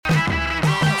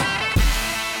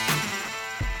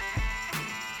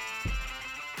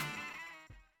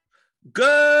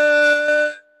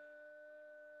Good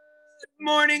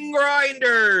morning,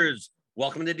 Grinders.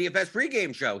 Welcome to the DFS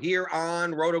pregame show here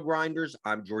on Roto Grinders.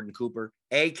 I'm Jordan Cooper,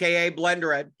 a.k.a.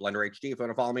 BlenderEd, Blender HD, if you want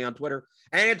to follow me on Twitter.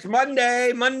 And it's Monday,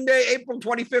 April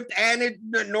 25th, and it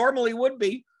normally would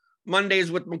be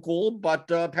Mondays with McCool, but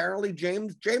apparently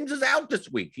James is out this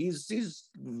week. He's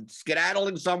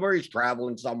skedaddling somewhere. He's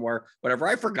traveling somewhere, whatever.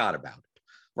 I forgot about it,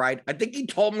 right? I think he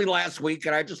told me last week,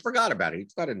 and I just forgot about it.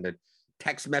 It's not in the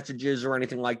text messages or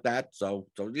anything like that. So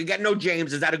you get no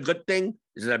James. Is that a good thing?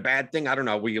 Is it a bad thing? I don't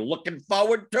know. Were you looking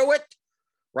forward to it?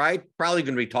 Right? Probably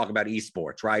going to be talking about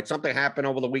esports, right? Something happened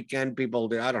over the weekend. People,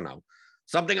 I don't know.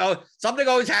 Something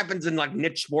always happens in like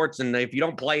niche sports. And if you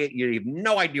don't play it, you have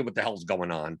no idea what the hell's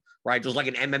going on, right? Just like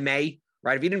an MMA,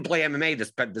 right? If you didn't play MMA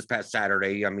this past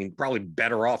Saturday, I mean, probably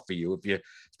better off for you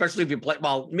especially if you play.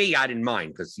 Well, me, I didn't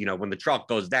mind because, when the truck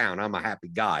goes down, I'm a happy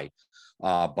guy.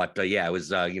 But it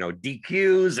was,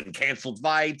 DQs and canceled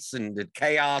fights and the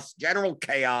general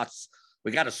chaos.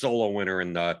 We got a solo winner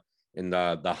in the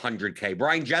 100K.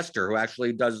 Brian Jester, who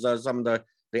actually does some of the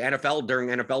NFL during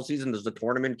NFL season, does the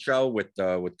tournament show with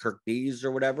Kirk Dees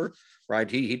or whatever, right?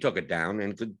 He took it down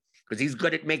and because he's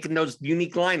good at making those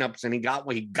unique lineups, and he got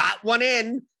one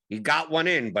in,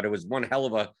 but it was one hell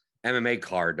of a MMA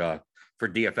card for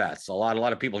DFS. A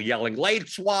lot of people yelling late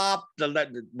swap,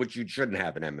 which you shouldn't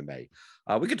have in MMA.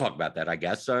 We could talk about that, I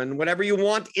guess, and whatever you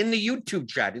want in the YouTube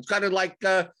chat. It's kind of like,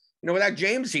 without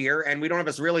James here, and we don't have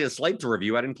a slate to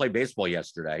review. I didn't play baseball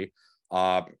yesterday.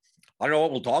 I don't know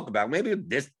what we'll talk about. Maybe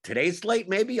today's slate,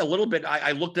 maybe a little bit.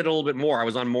 I looked at it a little bit more. I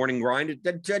was on Morning Grind.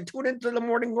 Tune into the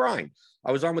Morning Grind.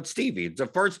 I was on with Stevie. It's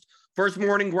the first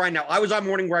Morning Grind. Now, I was on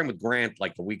Morning Grind with Grant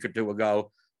like a week or two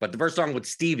ago, but the first song with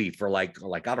Stevie for like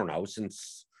I don't know,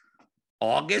 since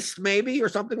August maybe or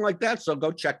something like that. So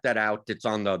go check that out. It's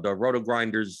on the Roto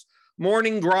Grinders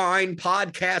Morning Grind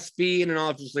podcast feed, and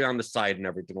obviously on the site and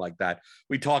everything like that.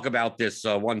 We talk about this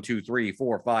 1, 2, 3,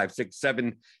 4, 5, 6,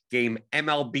 7 game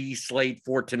MLB slate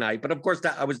for tonight. But of course,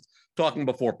 that I was talking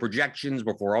before projections,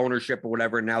 before ownership or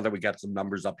whatever. Now that we got some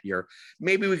numbers up here,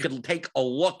 maybe we could take a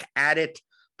look at it.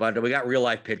 But we got real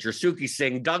life pitchers: Suki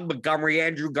Singh, Doug Montgomery,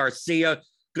 Andrew Garcia.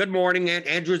 Good morning,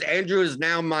 Andrew is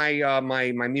now my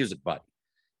my music buddy.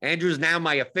 Andrew is now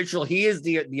my official. He's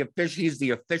the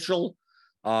official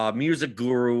music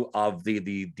guru of the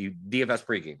DFS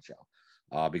pregame show,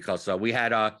 because I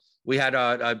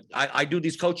do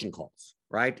these coaching calls,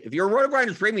 right? If you're a Roto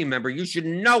Grinders premium member, you should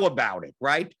know about it,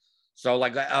 right? So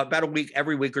like about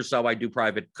every week or so, I do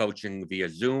private coaching via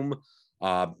Zoom,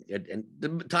 and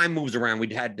the time moves around.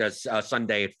 We'd had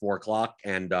Sunday at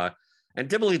 4:00, and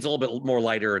typically it's a little bit more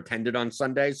lighter attended on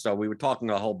Sunday. So we were talking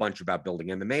a whole bunch about building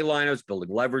MMA lineups, building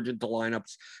leverage into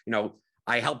lineups.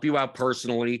 I help you out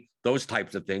personally, those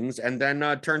types of things. And then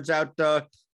turns out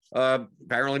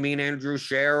apparently me and Andrew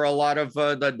share a lot of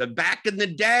the back in the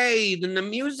day, in the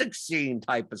music scene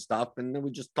type of stuff. And then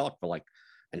we just talked for like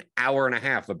an hour and a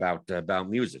half about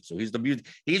music. So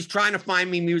he's trying to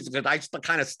find me music that I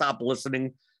kind of stopped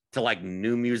listening to like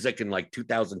new music in like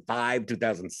 2005,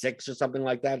 2006 or something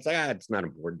like that. It's like, it's not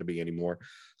important to me anymore.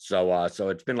 So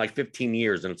it's been like 15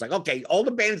 years, and it's like, okay, all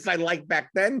the bands that I liked back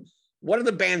then, what are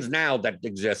the bands now that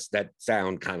exist that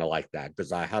sound kind of like that?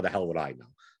 Because how the hell would I know?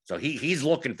 So he's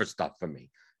looking for stuff for me,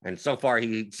 and so far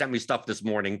he sent me stuff this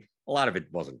morning. A lot of it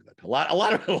wasn't good. A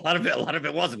lot of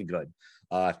it wasn't good.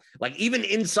 Like even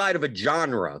inside of a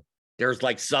genre, there's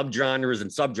like subgenres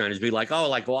and subgenres. Be like, oh,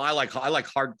 like, well, I like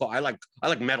hardcore. I like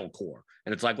metalcore.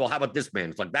 And it's like, well, how about this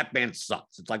band? It's like, that band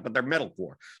sucks. It's like, but they're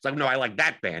metalcore. It's like, no, I like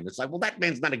that band. It's like, well, that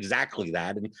band's not exactly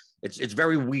that. And it's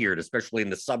very weird, especially in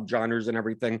the subgenres and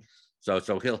everything. So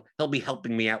he'll be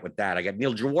helping me out with that. I got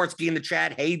Neil Jaworski in the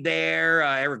chat. Hey there,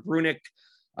 Eric Brunick,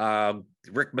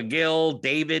 Rick McGill,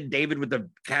 David with the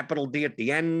capital D at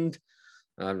the end.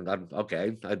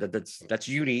 Okay, that's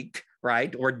unique,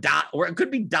 right? Or it could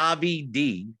be Davi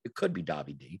D. It could be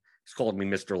Davi D. He's called me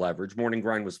Mr. Leverage. Morning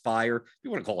Grind was fire. If you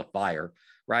want to call it fire,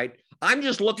 right? I'm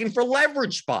just looking for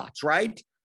leverage spots, right?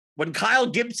 When Kyle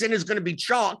Gibson is going to be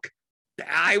chalk,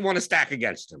 I want to stack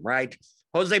against him, right?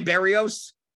 Jose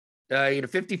Berrios,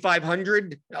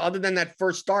 5,500. Other than that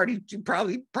first start, he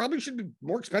probably should be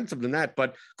more expensive than that.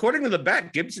 But according to the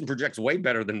bet, Gibson projects way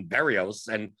better than Berrios,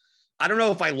 and I don't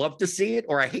know if I love to see it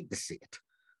or I hate to see it,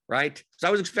 right? So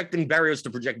I was expecting Berrios to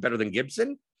project better than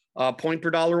Gibson, point per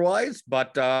dollar wise,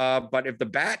 but if the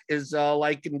bat is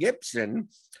like in Gibson,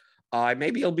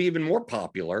 maybe he'll be even more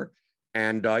popular.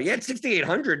 And at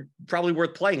 6,800, probably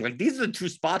worth playing. Like these are the two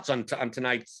spots on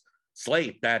tonight's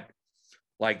slate that,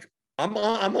 like, I'm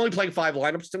only playing 5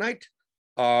 lineups tonight.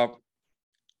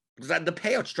 the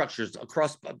payout structures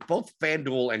across both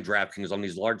FanDuel and DraftKings on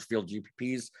these large field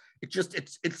GPPs,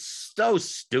 it's so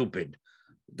stupid.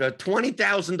 The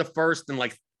 20,000 to first and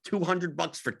like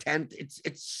 $200 for 10th.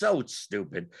 It's so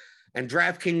stupid. And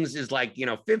DraftKings is like,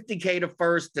 50K to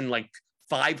first and like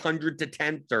 500 to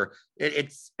 10th, or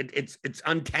it's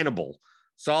untenable.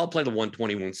 So I'll play the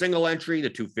 121 single entry, the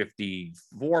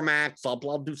 254 max. I'll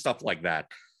do stuff like that.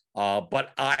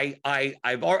 But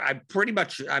I've pretty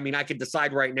much, I could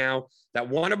decide right now that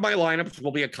one of my lineups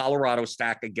will be a Colorado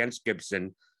stack against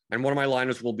Gibson, and one of my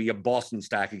lineups will be a Boston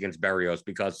stack against Berrios,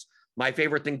 because my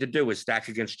favorite thing to do is stack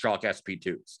against chalk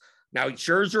SP2s. Now,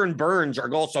 Scherzer and Burns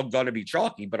are also going to be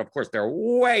chalky, but of course, they're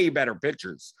way better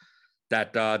pitchers.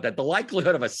 That the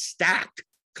likelihood of a stack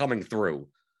coming through,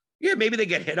 yeah, maybe they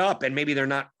get hit up, and maybe they're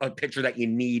not a pitcher that you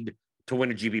need to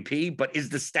win a GBP, but is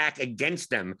the stack against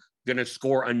them going to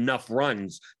score enough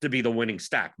runs to be the winning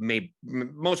stack? Maybe,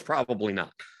 most probably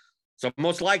not. So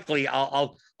most likely, I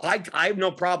have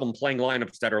no problem playing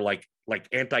lineups that are like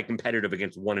anti-competitive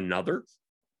against one another.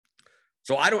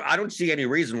 So I don't see any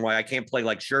reason why I can't play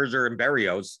like Scherzer and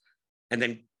Berrios, and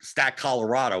then stack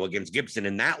Colorado against Gibson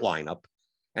in that lineup,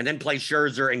 and then play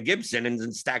Scherzer and Gibson and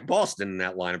then stack Boston in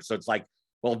that lineup. So it's like,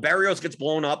 well, if Berrios gets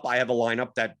blown up, I have a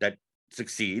lineup that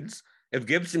succeeds. If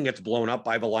Gibson gets blown up,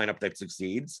 I have a lineup that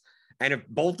succeeds. And if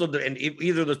if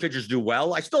either of those pitchers do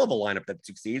well, I still have a lineup that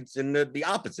succeeds in the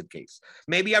opposite case.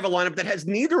 Maybe I have a lineup that has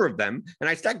neither of them, and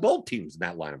I stack both teams in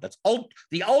that lineup. That's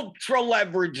the ultra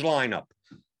leverage lineup.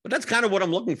 But that's kind of what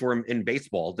I'm looking for in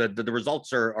baseball. The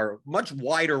results are much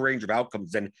wider range of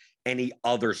outcomes than any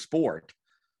other sport.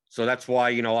 So that's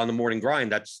why, on the morning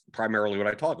grind, that's primarily what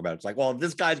I talk about. It's like, well, if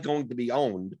this guy's going to be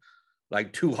owned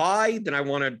like too high, then I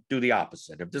want to do the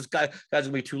opposite. If this guy's going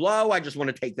to be too low, I just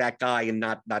want to take that guy and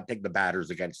not take the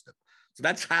batters against him. So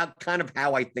that's kind of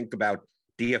how I think about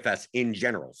DFS in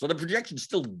general. So the projections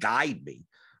still guide me,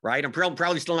 right? I'm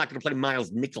probably still not going to play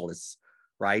Miles Nicholas,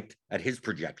 right, at his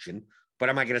projection. But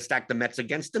am I going to stack the Mets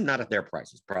against him? Not at their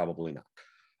prices, probably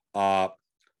not.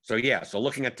 So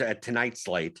looking at tonight's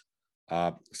slate,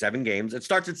 7 games. It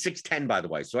starts at 6:10, by the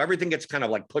way. So everything gets kind of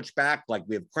like pushed back. Like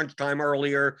we have crunch time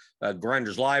earlier,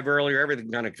 Grinders Live earlier.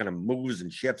 Everything kind of moves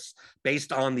and shifts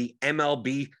based on the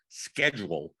MLB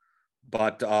schedule.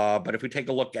 But if we take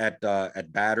a look at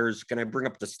batters, can I bring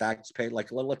up the stacks page? Like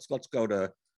let's go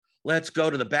to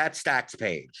the bat stacks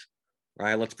page.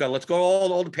 Right, let's go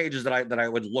all the pages that I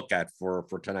would look at for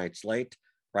tonight's slate.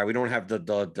 Right, we don't have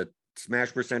the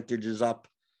smash percentages up,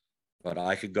 but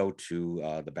I could go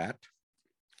to the bat.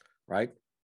 Right,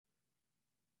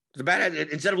 the bat,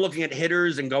 instead of looking at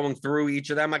hitters and going through each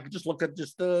of them, I could just look at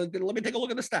let me take a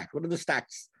look at the stack. What are the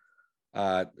stacks?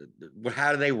 How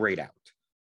do they rate out?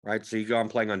 Right, so you go. I'm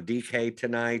playing on DK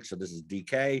tonight, so this is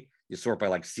DK. You sort by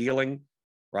like ceiling.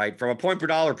 Right, from a point per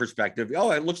dollar perspective,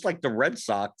 it looks like the Red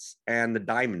Sox and the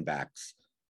Diamondbacks.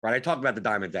 Right, I talked about the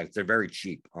Diamondbacks; they're very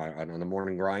cheap on the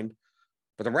morning grind,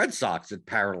 but the Red Sox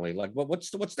apparently, like, what's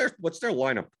their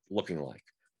lineup looking like?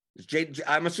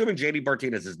 I'm assuming JD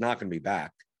Martinez is not going to be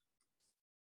back.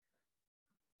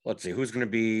 Let's see who's going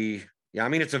to be. Yeah,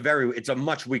 it's a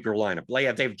much weaker lineup. They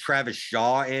have Travis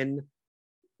Shaw in,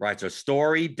 right? So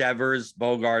Story, Devers,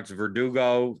 Bogarts,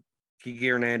 Verdugo, Kiki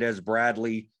Hernandez,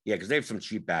 Bradley. Yeah, because they have some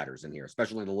cheap batters in here,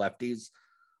 especially the lefties.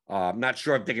 I'm not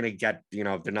sure if they're going to get,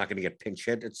 if they're not going to get pinch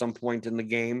hit at some point in the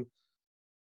game.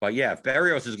 But yeah, if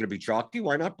Berrios is going to be chalky,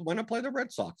 why not play the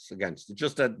Red Sox against? It's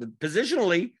just that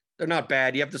positionally, they're not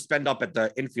bad. You have to spend up at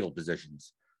the infield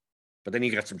positions. But then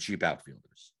you got some cheap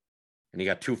outfielders. And you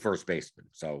got 2 first basemen.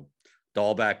 So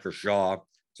Dahlback for Shaw.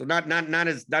 So not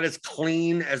as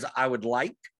clean as I would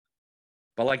like.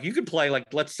 But like you could play,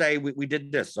 like, let's say we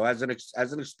did this. So as an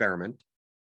experiment,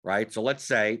 right? So let's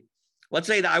say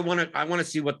that I want to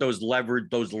see what those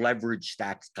leverage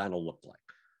stacks kind of look like,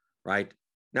 right?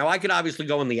 Now I could obviously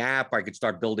go in the app, or I could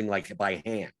start building like by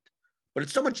hand, but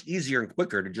it's so much easier and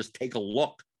quicker to just take a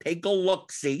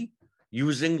look, see,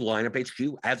 using Lineup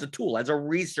HQ as a tool, as a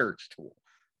research tool.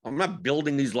 I'm not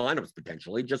building these lineups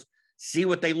potentially, just see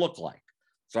what they look like.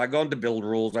 So I go into build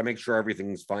rules. I make sure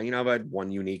everything's fine. But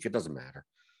one unique, it doesn't matter,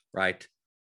 right?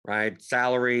 Right.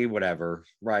 Salary, whatever,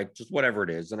 right? Just whatever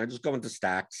it is. And I just go into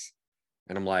stacks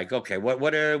and I'm like, okay, if I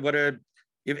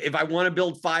want to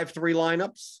build 5-3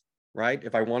 lineups, right?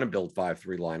 If I want to build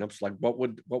 5-3 lineups, like what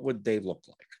would they look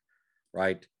like?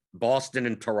 Right. Boston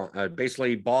and Toronto,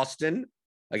 basically Boston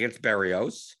against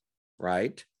Berrios,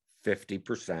 right?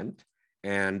 50%.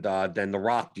 And then the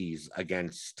Rockies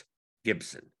against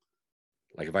Gibson.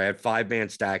 Like if I had 5-man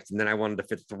stacks and then I wanted to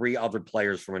fit 3 other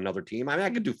players from another team, I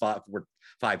could do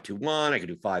 5-2-1, I could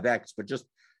do 5X, but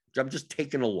I'm just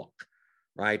taking a look,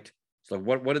 right? So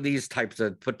what are these types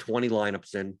of put 20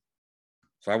 lineups in?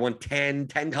 So I want 10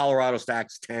 Colorado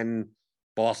stacks, 10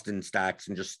 Boston stacks,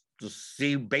 and just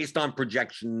see based on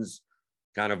projections,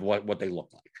 kind of what they look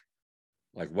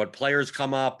like what players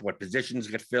come up, what positions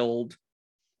get filled,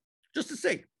 just to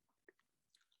see.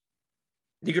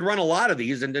 You could run a lot of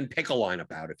these and then pick a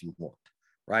lineup out if you want,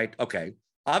 right? Okay.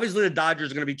 Obviously, the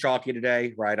Dodgers are going to be chalky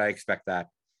today, right? I expect that.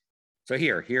 So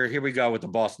here we go with the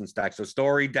Boston stack. So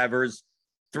Story, Devers,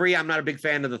 3. I'm not a big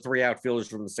fan of the 3 outfielders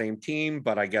from the same team,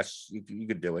 but I guess you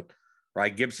could do it,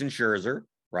 right? Gibson, Scherzer,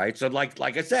 right? So like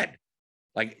I said,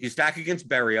 like you stack against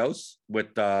Berrios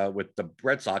with the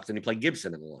Red Sox, and you play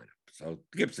Gibson in the lineup. So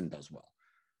Gibson does well.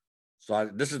 So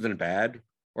this isn't bad.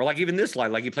 Or like even this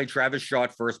line, like you play Travis Shaw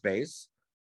at first base,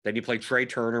 then you play Trey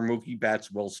Turner, Mookie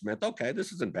Betts, Will Smith. Okay,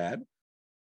 this isn't bad.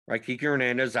 Right, Kike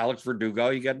Hernandez, Alex Verdugo.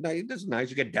 You get this is nice.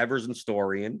 You get Devers and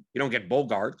Story in. You don't get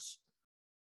Bogarts,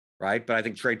 right? But I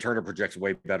think Trey Turner projects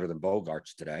way better than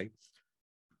Bogarts today.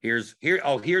 Here's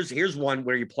one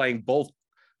where you're playing both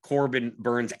Corbin,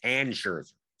 Burns, and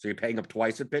Scherzer. So you're paying up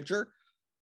twice a pitcher,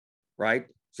 right?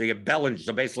 So you get Bellinger.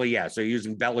 So basically, yeah. So you're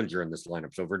using Bellinger in this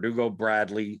lineup. So Verdugo,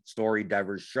 Bradley, Story,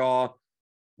 Devers, Shaw,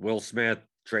 Will Smith,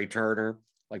 Trey Turner.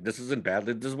 Like this isn't bad.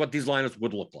 This is what these lineups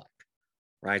would look like,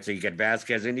 right? So you get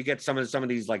Vasquez and you get some of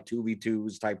these like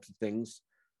 2v2s types of things,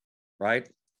 right?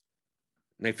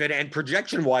 And they fit, and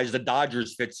projection wise, the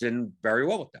Dodgers fits in very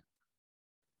well with them,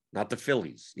 not the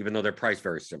Phillies, even though they're priced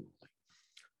very similarly.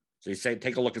 So you say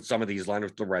take a look at some of these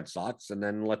lineups, the Red Sox, and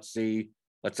then let's see.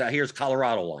 Here's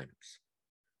Colorado lineups.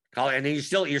 And then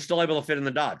you're still able to fit in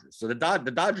the Dodgers. So the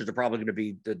Dodgers are probably going to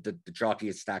be the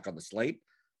chalkiest stack on the slate.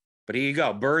 But here you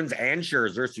go, Burns and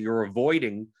Scherzer. So you're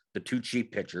avoiding the 2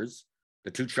 cheap pitchers,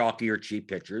 the 2 chalky or cheap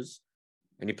pitchers.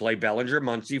 And you play Bellinger,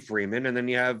 Muncy, Freeman. And then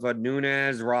you have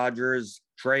Nunez, Rogers,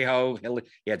 Trejo.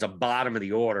 Yeah, it's a bottom of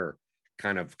the order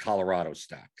kind of Colorado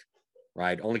stack,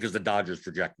 right? Only because the Dodgers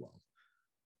project well.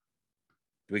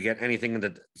 Do we get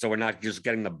anything so we're not just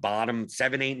getting the bottom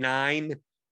 7, 8, 9,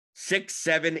 6,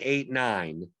 7, 8,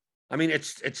 9. I mean,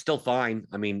 it's still fine.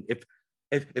 I mean,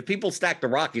 if people stack the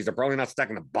Rockies, they're probably not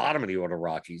stacking the bottom of the order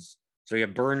Rockies. So you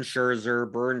have Burns,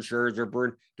 Scherzer.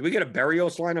 Do we get a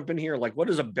Berrios lineup in here? Like, what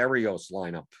is a Berrios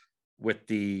lineup with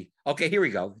the? Okay, here we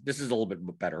go. This is a little bit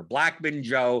better. Blackman,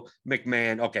 Joe,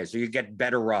 McMahon. Okay, so you get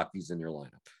better Rockies in your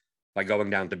lineup by going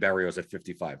down to Berrios at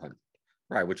 5,500,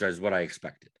 right? Which is what I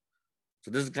expected.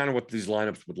 So this is kind of what these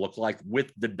lineups would look like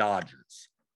with the Dodgers.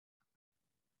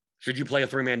 Should you play a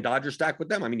 3-man Dodger stack with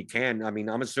them? I mean, you can. I mean,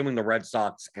 I'm assuming the Red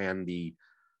Sox and the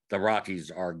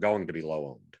Rockies are going to be low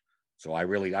owned. So I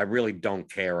really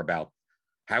don't care about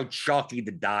how chalky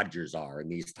the Dodgers are in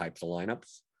these types of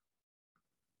lineups.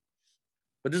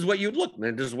 But this is what you'd look,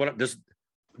 man.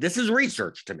 This is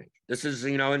research to me. This is,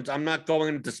 and I'm not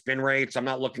going into spin rates. I'm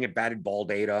not looking at batted ball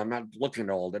data. I'm not looking at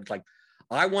all that. It's like,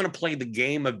 I want to play the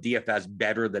game of DFS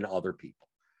better than other people,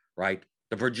 right?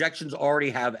 The projections already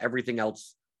have everything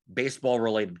else baseball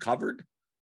related covered.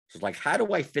 So it's like, how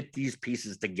do I fit these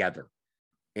pieces together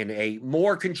in a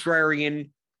more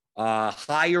contrarian,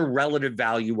 higher relative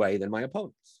value way than my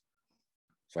opponents?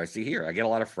 So I see here, I get a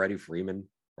lot of Freddie Freeman,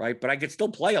 right? But I could still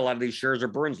play a lot of these Scherzer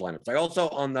Burns lineups. I also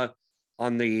on the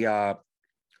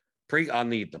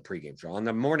pregame show, on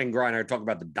the morning grind, I talk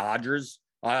about the Dodgers.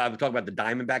 I was talking about the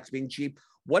Diamondbacks being cheap.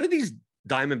 What do these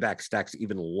Diamondback stacks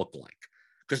even look like?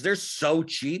 Because they're so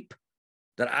cheap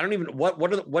that I don't even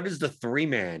what is the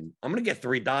 3-man? I'm gonna get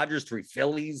 3 Dodgers, 3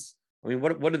 Phillies. I mean,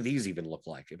 what do these even look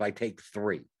like if I take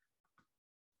 3?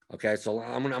 Okay, so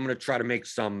I'm gonna try to make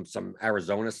some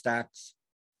Arizona stacks.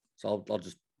 So I'll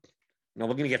just we're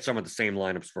gonna get some of the same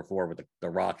lineups before with the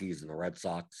Rockies and the Red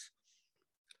Sox.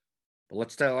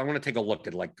 But I want to take a look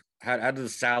at like how does the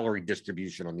salary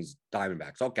distribution on these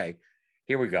Diamondbacks? Okay,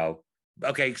 here we go.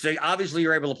 Okay, so obviously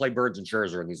you're able to play Burns and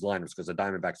Scherzer in these lineups because the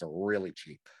Diamondbacks are really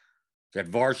cheap. So you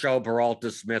have Varsho, Peralta,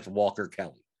 Smith, Walker,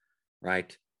 Kelly,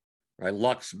 right? Right,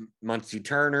 Lux, Muncy,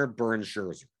 Turner, Burns,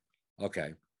 Scherzer.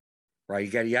 Okay,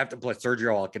 right. You have to play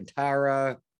Sergio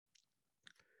Alcantara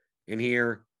in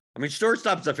here. I mean,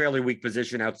 shortstop's a fairly weak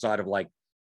position outside of like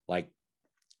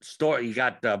you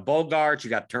got Bogarts, you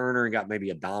got Turner, you got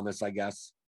maybe Adames, I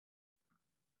guess.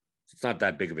 It's not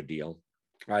that big of a deal.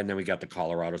 All right, and then we got the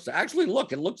Colorado. So actually,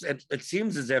 look, it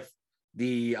seems as if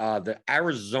the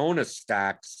Arizona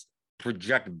stacks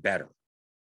project better.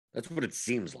 That's what it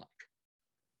seems like,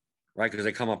 right? Because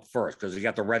they come up first. Because you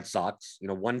got the Red Sox,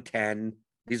 110.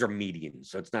 These are medians,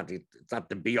 so it's not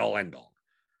the be all end all.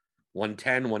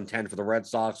 110 for the Red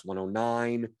Sox,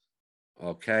 109.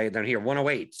 Okay, then here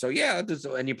 108. So yeah,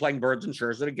 and you're playing Burns and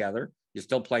Scherzer together. You're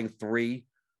still playing 3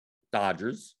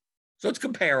 Dodgers. So it's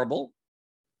comparable,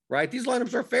 right? These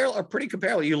lineups are pretty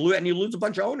comparable. You lose a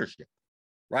bunch of ownership,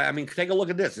 right? I mean, take a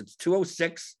look at this. It's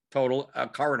 206 total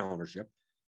current ownership,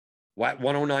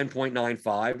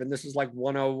 109.95, and this is like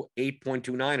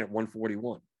 108.29 at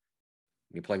 141.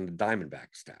 You're playing the Diamondback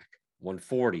stack,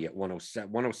 140 at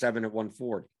 107, 107 at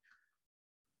 140,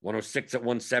 106 at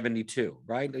 172,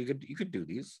 right? You could do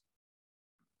these.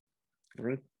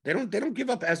 They don't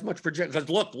give up as much projection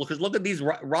because look at these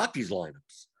Rockies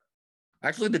lineups.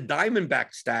 Actually, the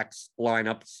Diamondback stacks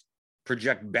lineups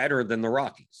project better than the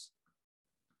Rockies.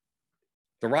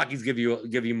 The Rockies give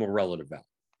you more relative value.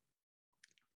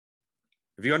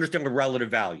 If you understand what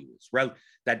relative value is,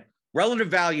 that relative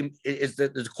value is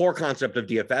the core concept of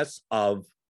DFS. Of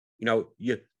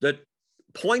the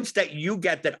points that you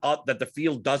get that the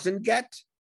field doesn't get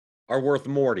are worth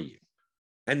more to you,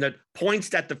 and the points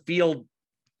that the field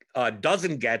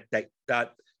doesn't get that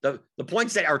the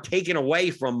points that are taken away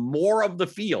from more of the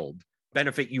field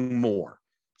benefit you more.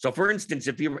 So, for instance,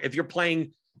 if you're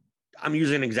playing, I'm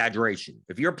using an exaggeration.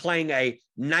 If you're playing a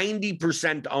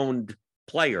 90% owned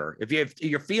player, if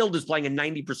your field is playing a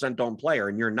 90% owned player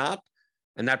and you're not,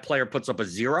 and that player puts up a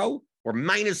 0 or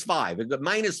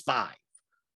 -5,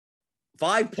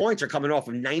 5 points are coming off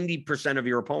of 90% of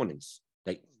your opponents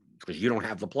because you don't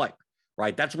have the player,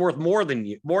 right? That's worth more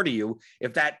to you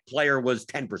if that player was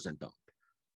 10% owned,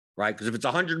 right? Because if it's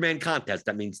a 100-man contest,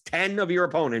 that means 10 of your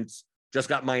opponents just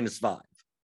got -5,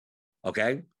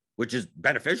 okay? Which is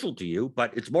beneficial to you,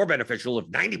 but it's more beneficial if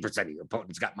 90% of your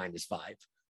opponents got -5,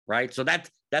 right? So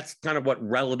that's kind of what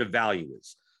relative value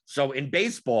is. So in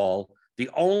baseball, the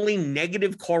only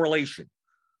negative correlation,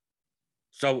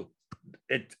 so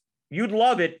you'd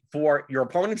love it for your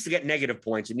opponents to get negative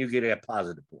points and you get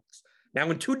positive points.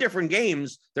 Now, in two different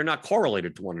games, they're not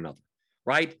correlated to one another,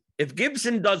 right? If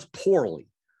Gibson does poorly,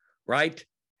 right,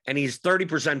 and he's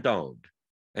 30% owned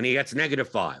and he gets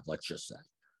 -5, let's just say,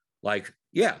 like,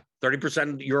 yeah,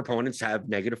 30% of your opponents have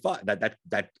 -5,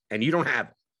 that, and you don't have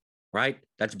it, right?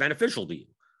 That's beneficial to you.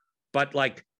 But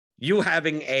like you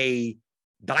having a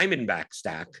Diamondback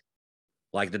stack,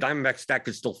 like the Diamondback stack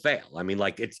could still fail. I mean,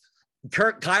 like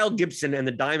Kyle Gibson and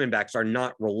the Diamondbacks are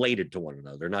not related to one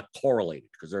another. They're not correlated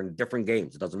because they're in different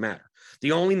games. It doesn't matter.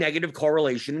 The only negative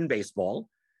correlation in baseball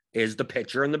is the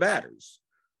pitcher and the batters,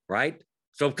 right?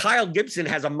 So if Kyle Gibson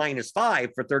has a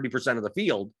 -5 for 30% of the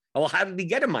field, well, how did he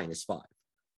get a -5,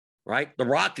 right? The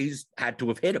Rockies had to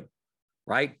have hit him,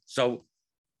 right? So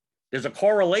there's a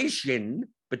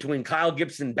correlation between Kyle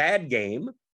Gibson bad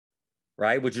game,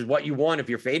 right, which is what you want if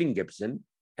you're fading Gibson,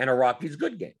 and a Rockies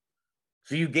good game.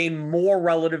 So you gain more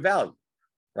relative value,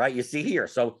 right? You see here.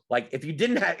 So like if you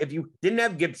didn't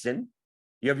have Gibson,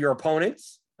 you have your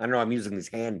opponents. I don't know. I'm using these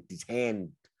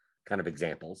hand kind of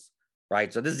examples,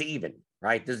 right? So this is even,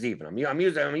 right? This is even. I'm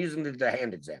using the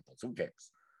hand examples. Who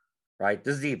cares, right?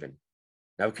 This is even.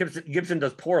 Now Gibson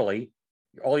does poorly.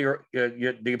 All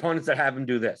the opponents that have him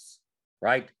do this,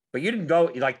 right? But you didn't go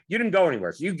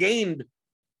anywhere. So you gained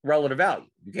relative value.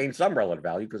 You gained some relative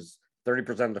value because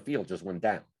 30% of the field just went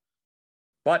down.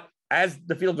 But as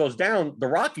the field goes down, the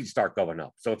Rockies start going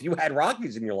up. So if you had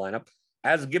Rockies in your lineup,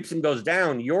 as Gibson goes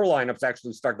down, your lineups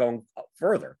actually start going up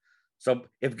further. So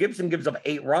if Gibson gives up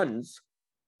 8 runs,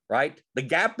 right, the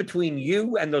gap between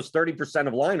you and those 30%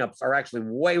 of lineups are actually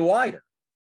way wider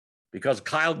because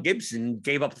Kyle Gibson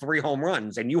gave up 3 home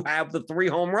runs and you have the 3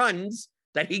 home runs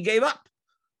that he gave up,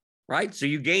 right? So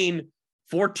you gain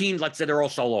 14, let's say they're all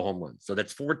solo home runs. So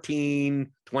that's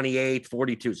 14, 28,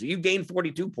 42. So you gained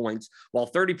 42 points while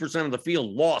 30% of the field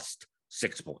lost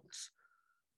 6 points,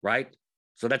 right?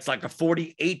 So that's like a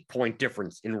 48-point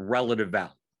difference in relative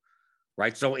value,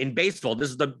 right? So in baseball,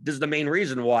 this is the main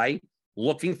reason why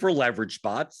looking for leverage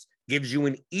spots gives you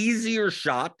an easier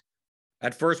shot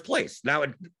at first place. Now,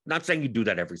 not saying you do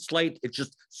that every slate. It's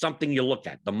just something you look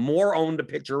at. The more owned a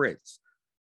pitcher is,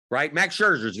 right? Max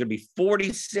Scherzer is going to be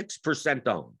 46%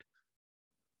 owned,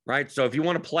 right? So if you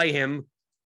want to play him,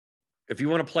 if you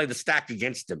want to play the stack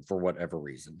against him for whatever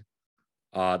reason,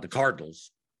 the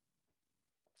Cardinals,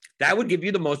 that would give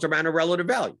you the most amount of relative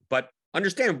value. But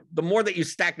understand, the more that you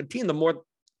stack the team, the more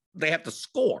they have to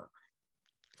score.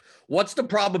 What's the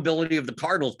probability of the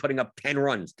Cardinals putting up 10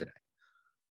 runs today?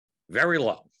 Very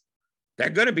low. They're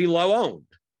going to be low owned,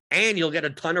 and you'll get a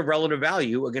ton of relative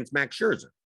value against Max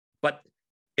Scherzer. But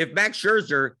if Max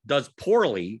Scherzer does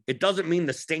poorly, it doesn't mean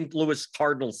the St. Louis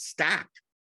Cardinals stack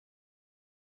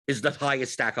is the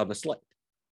highest stack on the slate.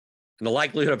 And the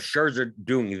likelihood of Scherzer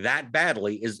doing that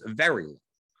badly is very low.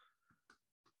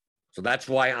 So that's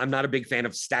why I'm not a big fan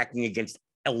of stacking against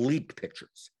elite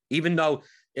pitchers, even though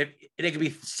if they could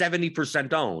be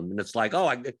 70% owned. And it's like,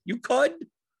 you could,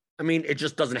 I mean, it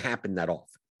just doesn't happen that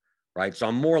often, right? So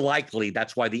I'm more likely,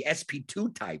 that's why the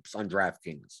SP2 types on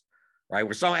DraftKings, right?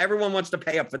 Where everyone wants to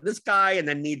pay up for this guy and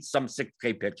then needs some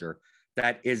 6K pitcher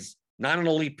that is not an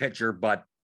elite pitcher, but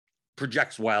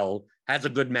projects well, has a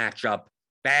good matchup,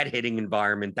 bad hitting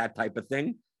environment, that type of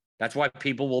thing. That's why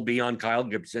people will be on Kyle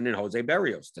Gibson and Jose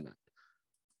Berrios tonight.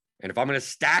 And if I'm going to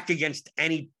stack against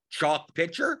any chalk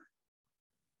pitcher,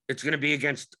 it's going to be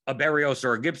against a Berrios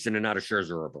or a Gibson and not a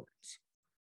Scherzer or a Burns,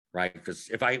 right? Because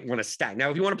if I want to stack,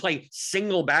 now if you want to play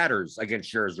single batters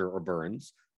against Scherzer or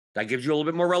Burns, that gives you a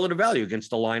little bit more relative value against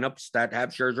the lineups that have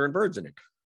Scherzer and Burns in it.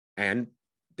 And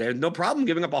there's no problem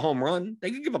giving up a home run.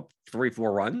 They can give up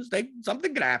 3-4 runs.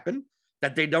 Something could happen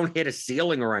that they don't hit a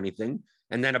ceiling or anything.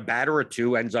 And then a batter or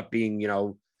two ends up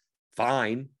being,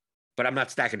 fine. But I'm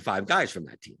not stacking 5 guys from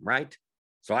that team, right?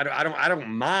 So I don't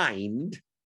mind,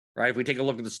 right? If we take a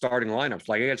look at the starting lineups,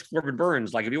 like against Corbin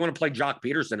Burns, like if you want to play Jock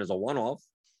Peterson as a one-off,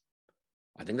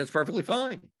 I think that's perfectly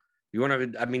fine.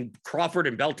 Crawford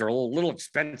and Belter are a little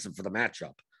expensive for the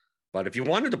matchup. But if you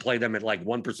wanted to play them at like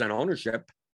 1%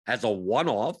 ownership as a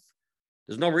one-off,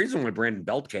 there's no reason why Brandon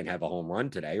Belt can't have a home run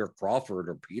today, or Crawford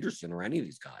or Peterson or any of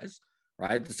these guys,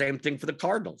 right? The same thing for the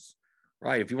Cardinals,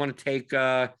 right? If you want to take,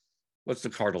 what's the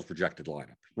Cardinals projected lineup?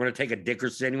 You want to take a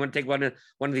Dickerson? You want to take one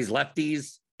of these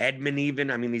lefties? Edman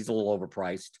even? I mean, he's a little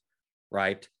overpriced,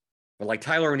 right? But like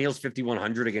Tyler O'Neill's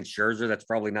 5,100 against Scherzer, that's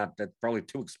probably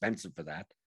too expensive for that.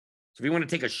 So if you want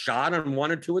to take a shot on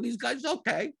one or two of these guys,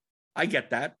 okay, I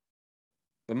get that.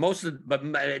 But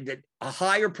a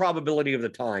higher probability of the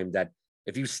time that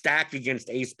if you stack against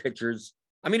ace pitchers,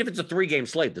 I mean, if it's a 3-game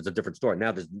slate, that's a different story.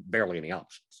 Now there's barely any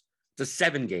options. It's a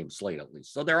 7-game slate at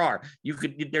least. So there are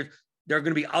going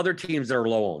to be other teams that are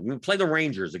low owned. You can play the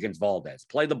Rangers against Valdez,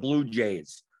 play the Blue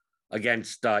Jays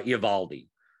against Eovaldi,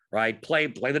 right? Play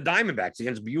the Diamondbacks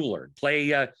against Buehler, play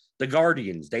the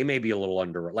Guardians. They may be a little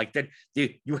under, like that.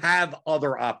 You have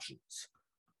other options.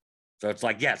 So it's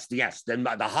like, yes. Then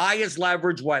the highest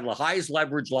leverage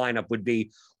lineup would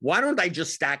be, why don't I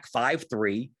just stack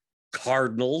 5-3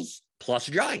 Cardinals plus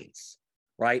Giants,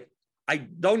 right? I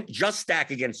don't just stack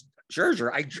against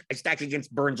Scherzer. I stack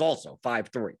against Burns also,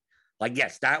 5-3. Like,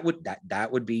 yes, that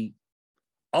would be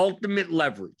ultimate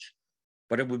leverage,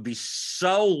 but it would be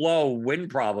so low win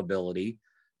probability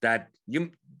that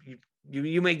you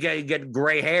may get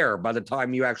gray hair by the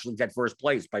time you actually get first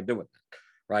place by doing that,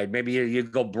 right? Maybe you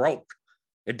go broke.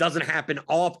 It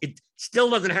still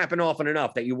doesn't happen often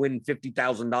enough that you win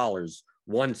 $50,000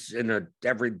 once in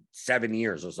every 7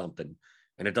 years or something,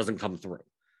 and it doesn't come through,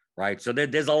 right? So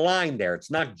there's a line there.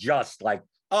 It's not just like,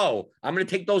 oh, I'm going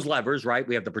to take those levers, right?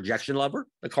 We have the projection lever,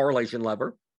 the correlation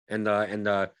lever, and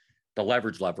the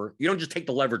leverage lever. You don't just take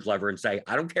the leverage lever and say,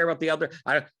 I don't care about the other.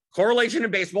 Correlation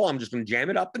in baseball, I'm just going to jam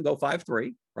it up and go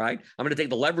 5-3, right? I'm going to take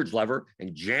the leverage lever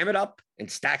and jam it up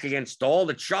and stack against all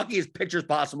the chalkiest pitchers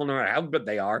possible, no matter how good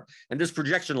they are. And this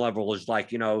projection level is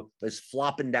like, this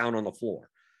flopping down on the floor,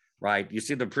 right? You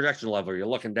see the projection level, you're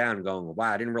looking down and going,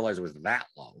 wow, I didn't realize it was that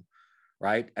low,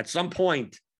 right? At some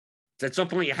point,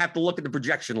 you have to look at the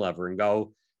projection lever and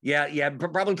go, yeah,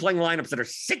 probably playing lineups that are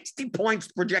 60 points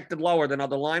projected lower than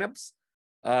other lineups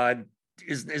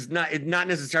is not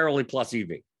necessarily plus EV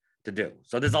to do.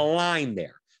 So there's a line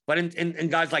there. But in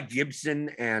guys like Gibson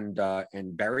and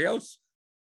Berrios,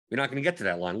 you're not going to get to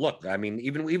that line. Look, I mean,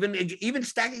 even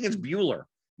stacking against Buehler,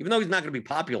 even though he's not going to be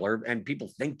popular and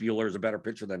people think Buehler is a better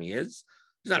pitcher than he is,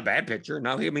 he's not a bad pitcher.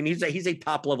 No, I mean, he's a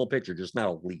top level pitcher, just not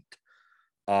elite.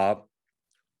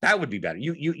 That would be better.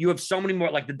 You have so many more,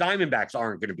 like the Diamondbacks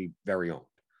aren't going to be very owned.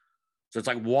 So it's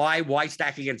like, why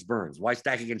stack against Burns? Why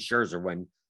stack against Scherzer when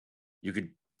you could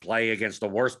play against the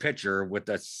worst pitcher with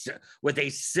a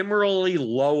similarly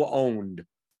low owned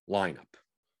lineup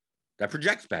that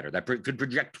projects better, that could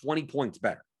project 20 points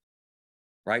better,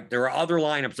 right? There are other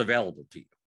lineups available to you.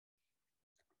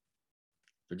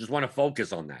 So just want to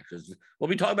focus on that, because we'll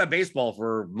be talking about baseball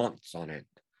for months on end.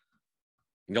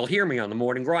 And you'll hear me on the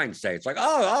morning grind say, it's like,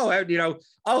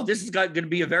 this is going to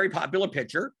be a very popular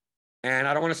pitcher, and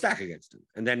I don't want to stack against him.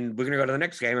 And then we're going to go to the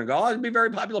next game and go, it'll be a very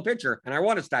popular pitcher, and I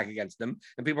want to stack against him.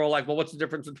 And people are like, well, what's the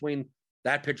difference between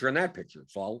that pitcher and that pitcher?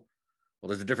 So,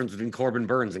 there's a difference between Corbin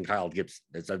Burns and Kyle Gibson.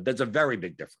 There's a very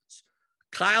big difference.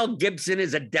 Kyle Gibson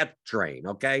is a depth train,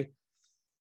 okay?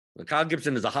 Kyle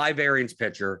Gibson is a high variance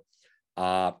pitcher.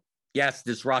 Yes,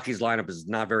 this Rockies lineup is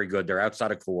not very good. They're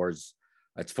outside of cores.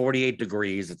 It's 48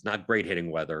 degrees. It's not great hitting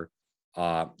weather.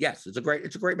 Yes, it's a great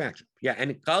matchup. Yeah,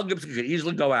 and Kyle Gibson could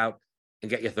easily go out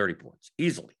and get you 30 points.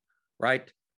 Easily, right?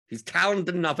 He's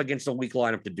talented enough against a weak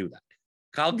lineup to do that.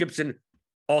 Kyle Gibson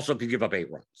also could give up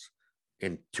 8 runs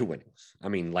in 2 innings. I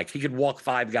mean, like, he could walk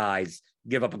 5 guys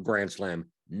give up a grand slam.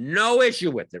 No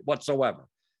issue with it whatsoever.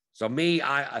 So me,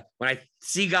 when I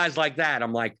see guys like that,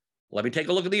 I'm like, let me take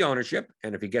a look at the ownership.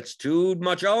 And if he gets too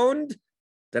much owned,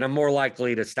 then I'm more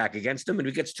likely to stack against him. And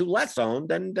if he gets too less owned,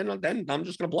 then I'm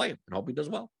just going to play him and hope he does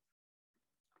well.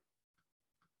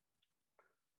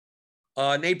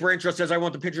 Nate Brancho says, I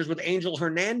want the pitchers with Angel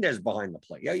Hernandez behind the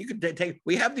plate. Yeah, you could take,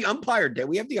 we have the umpire day.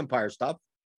 We have the umpire stuff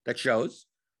that shows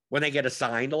when they get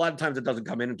assigned. A lot of times it doesn't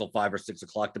come in until 5 or 6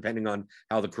 o'clock, depending on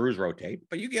how the crews rotate.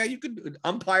 But you could,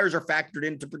 umpires are factored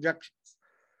into projections.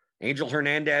 Angel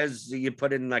Hernandez, you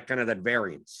put in that kind of that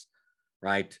variance,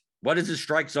 right? What is his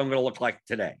strike zone going to look like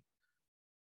today?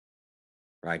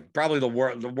 Right, probably the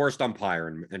worst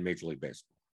umpire in Major League Baseball.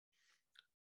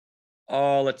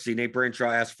 Oh, let's see. Nate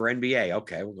Branshaw asked for NBA.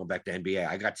 Okay, we'll go back to NBA.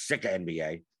 I got sick of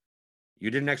NBA.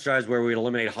 You did an exercise where we'd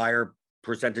eliminate higher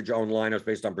percentage owned lineups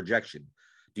based on projection.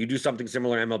 Do you do something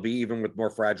similar in MLB, even with more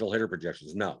fragile hitter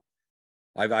projections? No,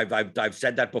 I've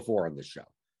said that before on this show.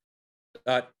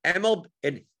 MLB,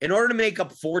 in order to make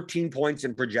up 14 points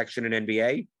in projection in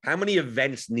NBA, how many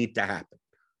events need to happen?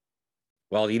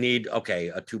 Well, you need, a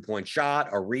 2-point shot,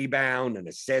 a rebound, an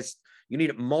assist. You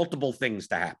need multiple things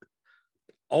to happen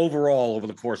overall over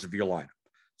the course of your lineup.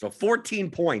 So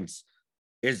 14 points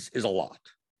is a lot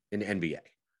in NBA,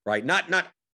 right? Not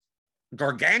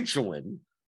gargantuan,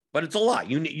 but it's a lot.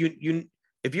 You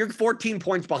if you're 14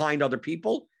 points behind other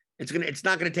people, it's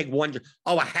not going to take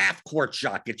a half court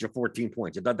shot gets you 14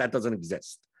 points. That doesn't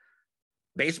exist.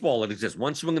 Baseball, it exists.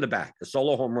 One swing in the back, a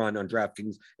solo home run on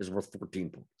DraftKings is worth 14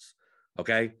 points.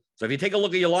 Okay. So if you take a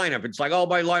look at your lineup, it's like,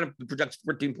 my lineup projects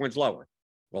 14 points lower.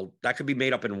 Well, that could be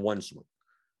made up in one swing.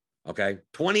 Okay.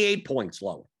 28 points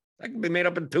lower. That can be made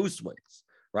up in 2 swings.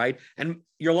 Right. And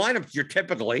your lineups,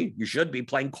 you should be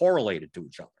playing correlated to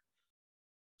each other.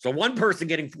 So one person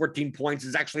getting 14 points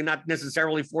is actually not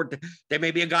necessarily there may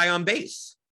be a guy on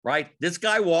base, right? This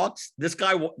guy walks, this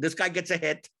guy gets a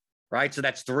hit, right? So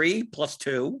that's 3 plus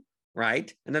 2,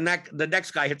 right? And then the next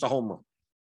guy hits a home run.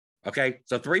 Okay,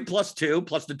 so 3 plus 2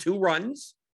 plus the 2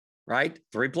 runs, right?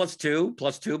 3 plus 2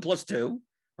 plus 2 plus 2,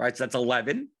 right? So that's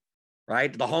 11,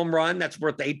 right? The home run, that's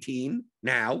worth 18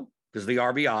 now because the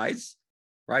RBIs,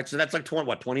 right? So that's like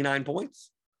 29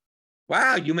 points?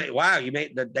 Wow, you made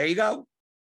that. There you go.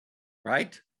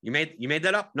 Right? You made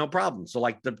that up, no problem. So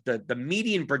like the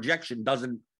median projection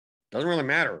doesn't really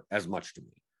matter as much to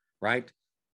me, right?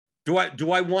 Do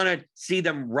I want to see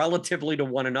them relatively to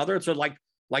one another? So like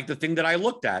the thing that I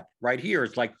looked at right here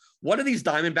is like, what do these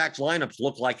Diamondbacks lineups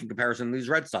look like in comparison to these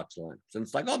Red Sox lineups? And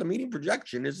it's like, the median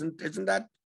projection isn't that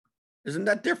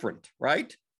different,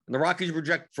 right? And the Rockies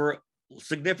project for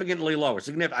significantly lower.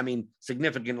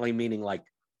 Significantly meaning like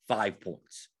 5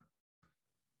 points,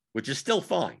 which is still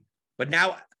fine. But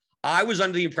now I was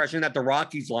under the impression that the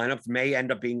Rockies lineups may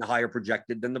end up being higher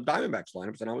projected than the Diamondbacks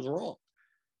lineups, and I was wrong.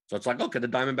 So it's like, okay, the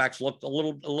Diamondbacks looked a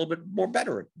little bit more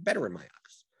better in my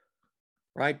eyes,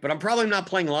 right? But I'm probably not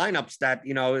playing lineups that,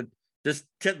 this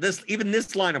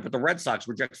lineup with the Red Sox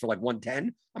projects for like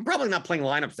 110. I'm probably not playing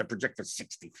lineups that project for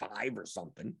 65 or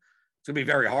something. It's gonna be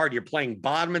very hard. You're playing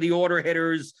bottom of the order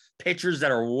hitters, pitchers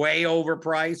that are way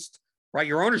overpriced, right?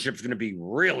 Your ownership's gonna be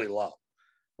really low.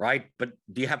 Right. But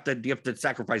do you have to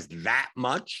sacrifice that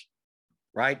much?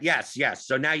 Right. Yes.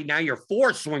 So now you're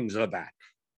 4 swings of the bat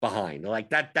behind like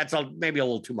that. That's maybe a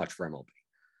little too much for MLB.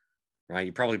 Right.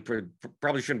 You probably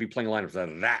shouldn't be playing lineups that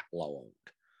are that low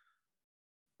owned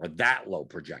or that low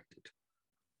projected.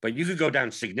 But you could go down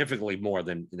significantly more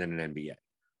than an NBA,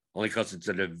 only because it's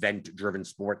an event driven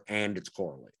sport and it's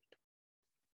correlated.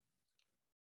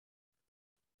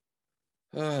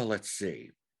 Let's see.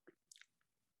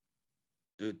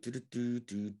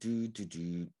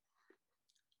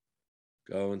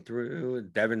 Going through.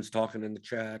 Devin's talking in the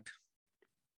chat.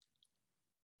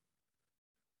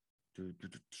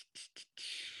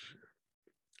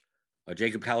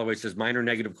 Jacob Calloway says minor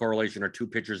negative correlation are 2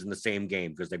 pitchers in the same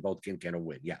game because they both can get a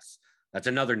win. Yes, that's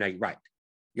another negative. Right.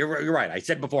 You're right. I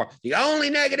said before, the only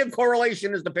negative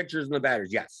correlation is the pitchers and the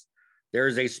batters. Yes, there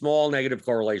is a small negative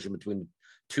correlation between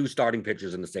 2 starting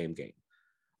pitchers in the same game.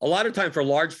 A lot of time for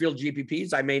large field GPPs,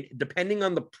 depending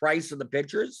on the price of the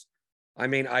pitchers, I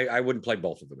wouldn't play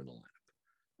both of them in the lineup,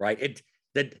 right?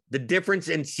 The difference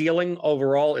in ceiling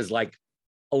overall is like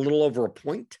a little over a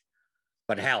point,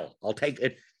 but hell, I'll take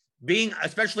it. Being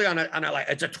especially on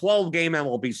it's a 12-game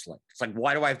MLB slate. It's like,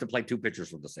 why do I have to play 2 pitchers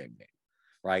from the same game,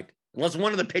 right? Unless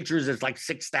one of the pitchers is like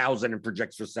 6,000 and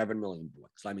projects for 7 million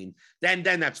bucks. Then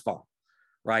that's fine,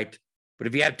 right? But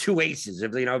if you have 2 aces,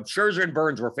 if Scherzer and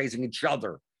Burns were facing each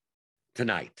other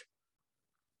tonight,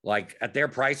 like at their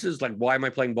prices, like why am I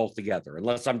playing both together?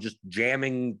 Unless I'm just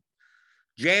jamming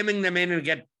jamming them in and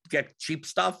get cheap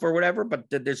stuff or whatever. But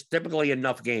there's typically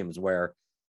enough games where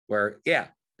yeah,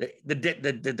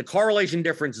 the correlation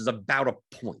difference is about a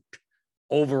point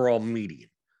overall median,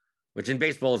 which in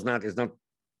baseball is not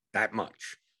that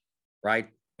much, right?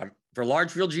 But for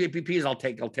large field GAPPs, I'll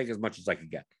take as much as I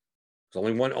could get. So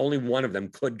only one of them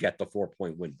could get the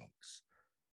 4-point win bonus.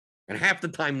 And half the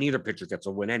time, neither pitcher gets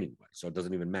a win anyway, so it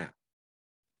doesn't even matter.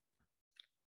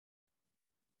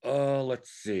 Let's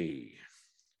see.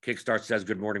 Kickstart says,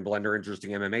 good morning, Blender.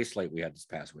 Interesting MMA slate we had this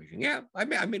past weekend. Yeah,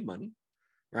 I made money,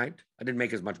 right? I didn't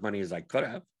make as much money as I could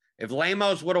have. If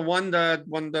Lemos would have won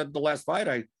the last fight,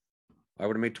 I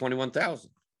would have made 21,000,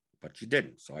 but she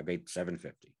didn't. So I made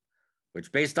 750,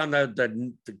 which based on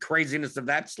the craziness of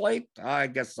that slate, I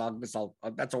guess I'll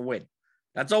that's a win.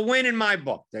 That's a win in my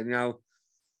book. You know,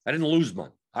 I didn't lose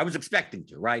money. I was expecting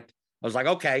to, right? I was like,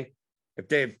 okay,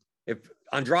 if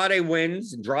Andrade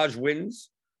wins,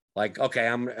 like, okay,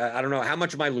 I don't know, how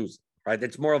much am I losing? Right?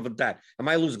 It's more of that. Am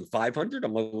I losing 500?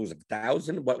 Am I losing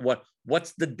 1,000?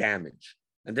 What's the damage?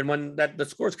 And then when the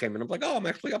scores came in, I'm like, oh, I'm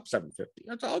actually up 750.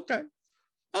 That's okay.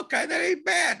 Okay, that ain't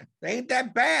bad. They ain't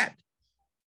that bad.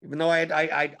 Even though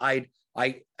I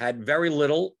had very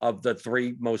little of the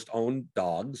 3 most owned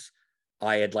dogs.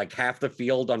 I had like half the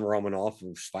field on Romanov,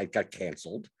 whose fight got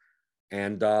canceled.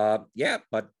 And yeah,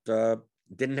 but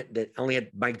only had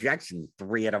Mike Jackson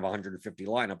 3 out of 150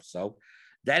 lineups. So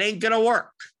that ain't gonna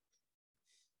work.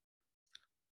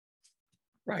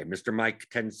 Right, Mr. Mike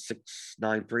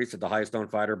 10693 said the highest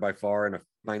owned fighter by far and a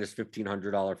minus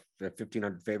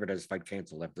 $1,500 favorite has fight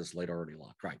canceled after this late already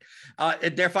locked. Right,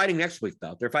 they're fighting next week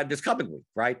though. They're fighting this coming week,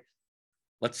 right?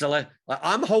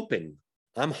 I'm hoping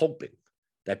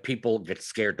that people get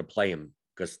scared to play him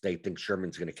because they think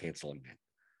Sherman's going to cancel again,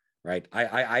 right?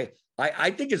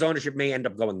 I think his ownership may end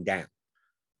up going down,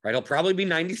 right? He'll probably be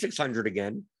 9,600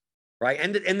 again, right?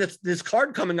 And this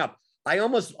card coming up,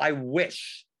 I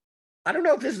wish. I don't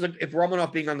know if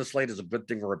Romanov being on the slate is a good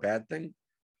thing or a bad thing,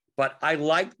 but I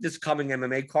like this coming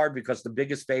MMA card because the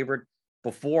biggest favorite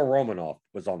before Romanov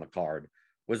was on the card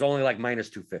was only like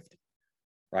minus 250,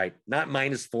 right? Not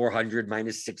minus 400,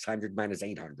 minus 600, minus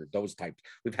 800, those types.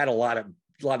 We've had a lot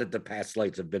of the past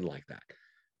slates have been like that.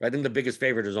 I think the biggest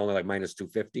favorite is only like minus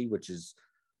 250, which is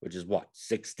what,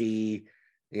 60,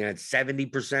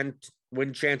 70%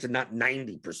 win chance and not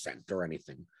 90% or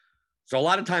anything. So a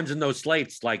lot of times in those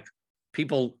slates, like,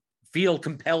 people feel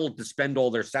compelled to spend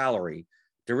all their salary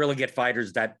to really get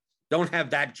fighters that don't have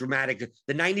that dramatic.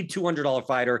 The $9,200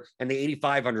 fighter and the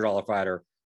 $8,500 fighter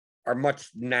are much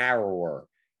narrower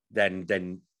than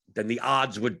the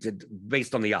odds would,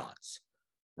 based on the odds,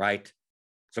 right?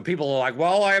 So people are like,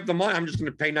 well, I have the money, I'm just going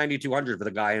to pay $9,200 for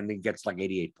the guy, and he gets like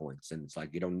 88 points, and it's like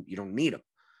you don't need him,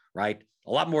 right?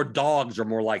 A lot more dogs are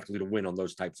more likely to win on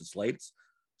those types of slates.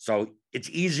 So it's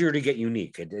easier to get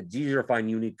unique. It's easier to find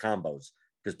unique combos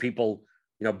because people,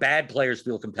 bad players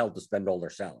feel compelled to spend all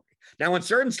their salary. Now, on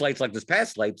certain slates like this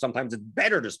past slate, sometimes it's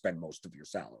better to spend most of your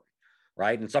salary,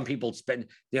 right? And some people spend,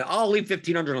 I'll leave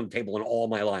 $1,500 on the table in all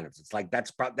my lineups. It's like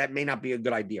that may not be a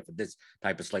good idea for this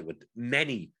type of slate with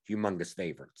many humongous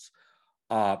favorites.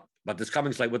 But this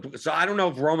coming slate, so I don't know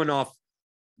if Romanov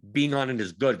being on it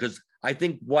is good, because I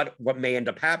think what may end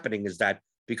up happening is that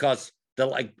because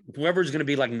whoever's going to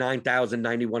be like 9,000,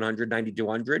 9,100,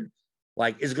 9,200,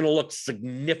 is going to look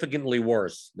significantly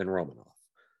worse than Romanov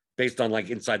based on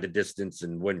inside the distance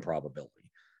and win probability.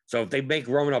 So if they make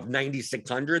Romanov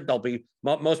 9,600,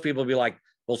 most people will be like,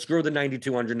 well, screw the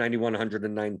 9,200, 9,100,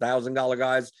 and $9,000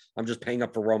 guys. I'm just paying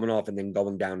up for Romanov and then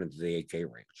going down into the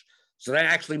 8K range. So that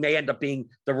actually may end up being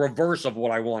the reverse of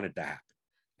what I wanted to happen.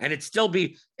 And there'd still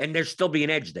be an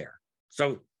edge there.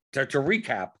 So to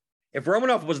recap, if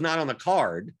Romanov was not on the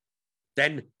card,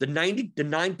 then the 9K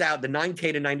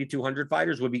to 9,200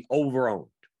 fighters would be overowned,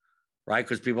 right?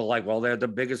 Because people are like, well, they're the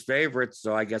biggest favorites,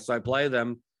 so I guess I play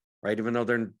them, right? Even though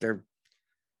they're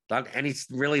not any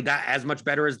really that as much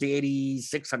better as the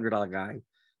 $8,600 guy,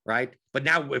 right? But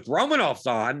now if Romanov's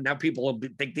on, now people will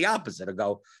think the opposite and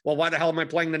go, well, why the hell am I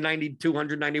playing the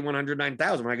 9,200, 9,100,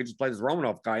 9,000 when I could just play this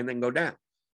Romanov guy and then go down?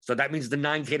 So that means the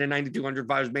 9K to 9,200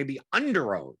 fighters may be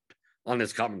underowned on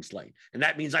this coming slate. And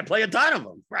that means I play a ton of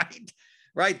them, right?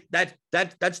 Right.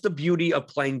 That's the beauty of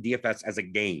playing DFS as a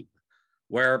game,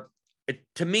 where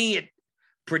to me,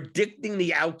 predicting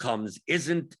the outcomes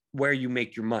isn't where you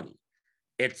make your money.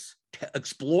 It's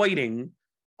exploiting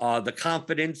the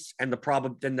confidence and the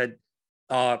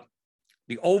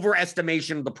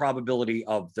overestimation of the probability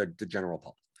of the general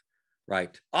public,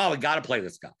 right? Oh, we got to play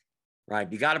this guy,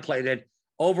 right? You got to play that.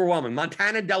 Overwhelming.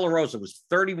 Montana De La Rosa was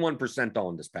 31%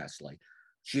 owned this past slate.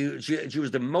 She was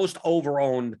the most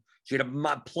overowned. She had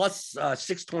a plus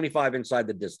 625 inside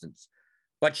the distance.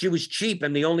 But she was cheap,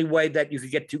 and the only way that you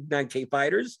could get 2 9K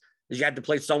fighters is you had to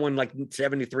play someone like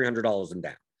 $7,300 and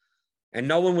down. And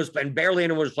no one was, and barely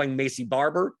anyone was playing Macy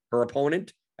Barber, her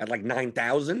opponent, at like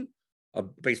 9,000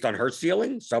 based on her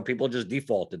ceiling. So people just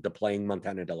defaulted to playing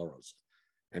Montana De La Rosa.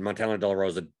 And Montana De La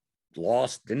Rosa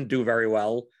lost, didn't do very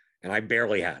well, and I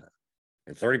barely had her.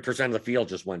 And 30% of the field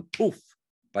just went poof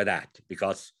by that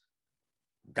because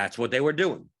that's what they were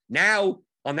doing. Now,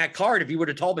 on that card, if you would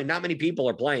have told me not many people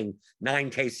are playing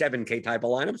 9K, 7K type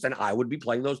of lineups, then I would be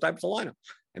playing those types of lineups.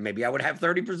 And maybe I would have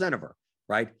 30% of her,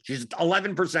 right? She's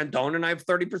 11% owned and I have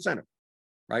 30% of her,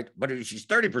 right? But if she's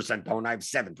 30% owned, I have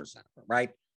 7% of her,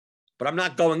 right? But I'm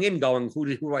not going who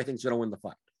do I think is going to win the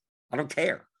fight? I don't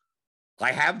care.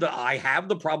 I have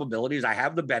the probabilities. I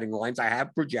have the betting lines. I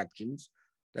have projections.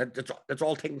 That's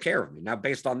all taken care of me. Now,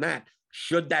 based on that,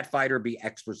 should that fighter be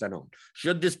X% owned?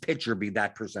 Should this pitcher be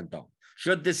that percent owned?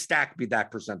 Should this stack be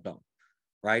that percent owned?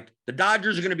 Right? The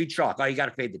Dodgers are going to be chalk. Oh, you got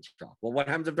to fade the chalk. Well, what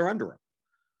happens if they're under owned?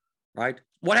 Right?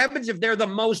 What happens if they're the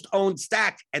most owned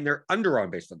stack and they're under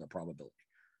owned based on the probability?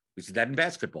 We see that in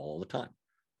basketball all the time.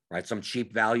 Right? Some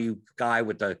cheap value guy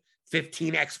with a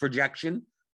 15x projection,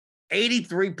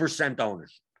 83%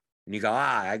 ownership. And you go,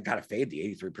 I got to fade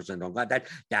the 83% owned guy.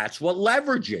 That's what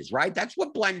leverage is, right? That's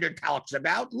what Blender talks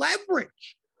about,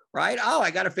 leverage, right? Oh,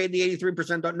 I got to fade the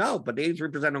 83% owned. No, but the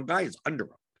 83% owned guy is under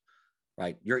owned,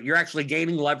 right? You're actually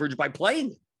gaining leverage by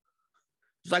playing it.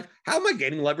 It's like, how am I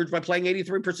gaining leverage by playing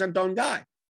 83% owned guy?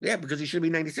 Yeah, because he should be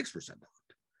 96% owned.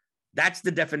 That's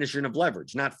the definition of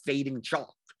leverage, not fading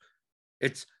chalk.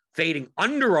 It's fading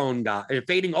under-owned guys,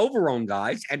 fading over-owned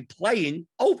guys, and playing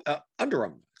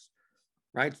under-owned guys,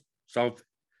 right? So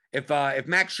if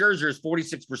Max Scherzer is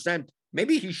 46%,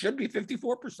 maybe he should be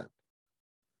 54%.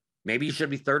 Maybe he should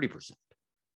be 30%,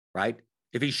 right?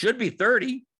 If he should be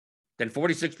 30, then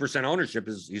 46% ownership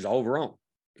he's over-owned.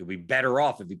 It would be better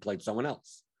off if he played someone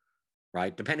else,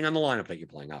 right? Depending on the lineup that you're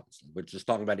playing, obviously. We're just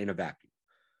talking about in a vacuum.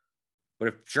 But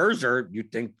if Scherzer, you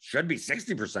think, should be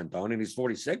 60% owned and he's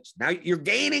 46, now you're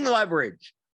gaining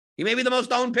leverage. He may be the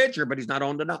most owned pitcher, but he's not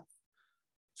owned enough.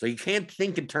 So you can't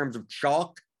think in terms of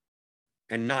chalk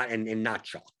and not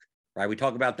chalk, right? We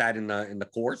talk about that in the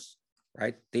course,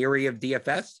 right? Theory of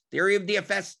DFS,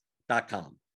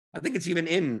 theoryofdfs.com. I think it's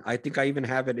even I think I even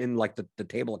have it in like the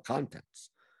table of contents,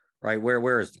 right?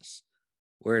 Where is this?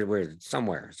 Where is it?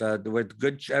 Somewhere. So with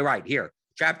good, right here.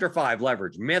 Chapter 5,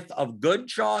 leverage, myth of good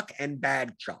chalk and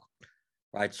bad chalk,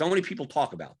 right? So many people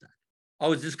talk about that.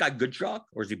 Oh, is this guy good chalk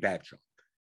or is he bad chalk?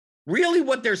 Really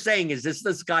what they're saying is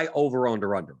this guy over-owned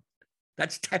or under?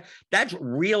 That's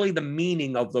really the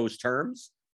meaning of those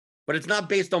terms, but it's not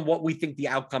based on what we think the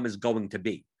outcome is going to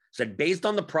be. Said based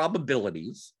on the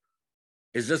probabilities,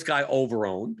 is this guy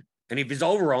over-owned? And if he's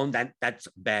over-owned, that's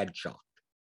bad chalk.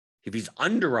 If he's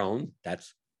under-owned,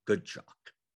 that's good chalk.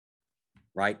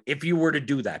 Right? If you were to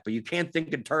do that, but you can't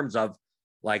think in terms of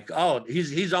like, oh,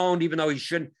 he's owned even though he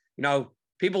shouldn't,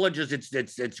 people are just,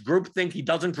 it's groupthink. He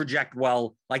doesn't project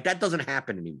well. Like that doesn't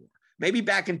happen anymore. Maybe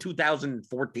back in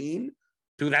 2014,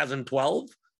 2012,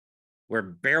 where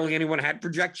barely anyone had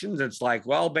projections. It's like,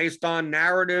 well, based on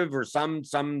narrative or some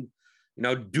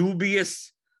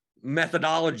dubious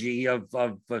methodology of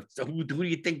who do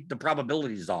you think the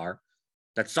probabilities are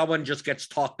that someone just gets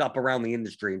talked up around the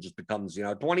industry and just becomes,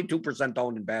 22%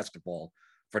 owned in basketball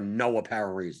for no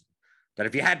apparent reason. That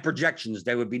if you had projections,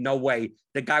 there would be no way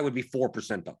the guy would be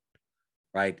 4% owned,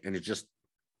 right? And it's just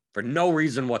for no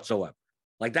reason whatsoever.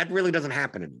 Like that really doesn't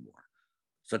happen anymore.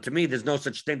 So to me, there's no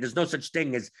such thing. There's no such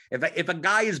thing as if a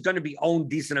guy is going to be owned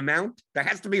decent amount, there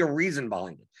has to be a reason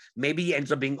behind it. Maybe he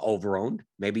ends up being over-owned.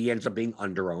 Maybe he ends up being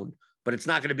under-owned. But it's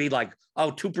not going to be like,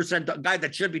 2%, a guy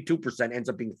that should be 2% ends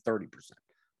up being 30%.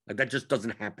 Like that just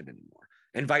doesn't happen anymore.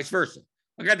 And vice versa.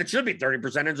 A guy that should be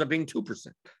 30% ends up being 2%.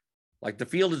 Like the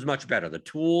field is much better. The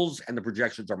tools and the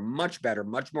projections are much better,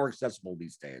 much more accessible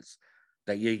these days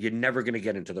that you're never going to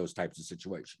get into those types of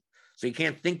situations. So you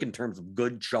can't think in terms of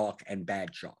good chalk and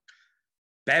bad chalk.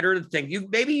 Better to think,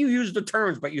 maybe you use the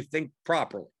terms, but you think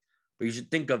properly. But you should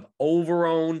think of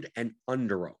over-owned and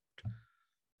under-owned.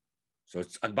 So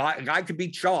it's a guy could be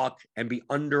chalk and be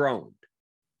under-owned.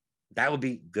 That would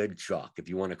be good chalk if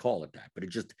you want to call it that. But it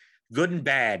just good and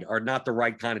bad are not the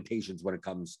right connotations when it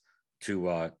comes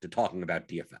to talking about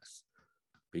DFS.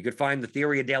 But you could find the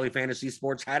Theory of Daily Fantasy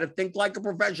Sports, How to Think Like a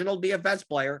Professional DFS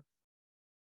Player,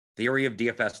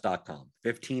 theoryofdfs.com,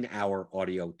 15-hour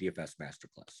audio DFS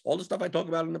masterclass. All the stuff I talk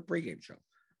about in the pregame show.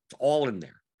 It's all in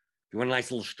there. If you want a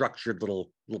nice little structured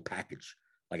little package,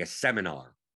 like a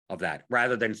seminar of that,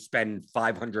 rather than spend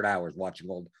 500 hours watching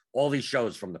all these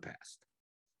shows from the past.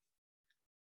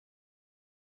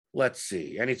 Let's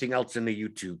see. Anything else in the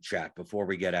YouTube chat before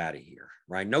we get out of here?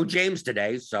 Right. No James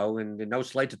today. So, and no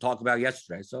slate to talk about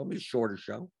yesterday. So it'll be a shorter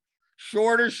show.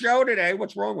 Shorter show today.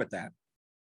 What's wrong with that?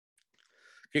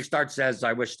 Kickstart says,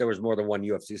 I wish there was more than one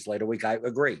UFC slate a week. I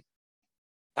agree.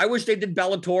 I wish they did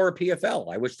Bellator or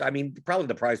PFL. I mean, probably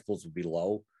the prize pools would be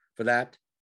low for that.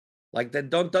 Like,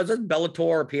 doesn't Bellator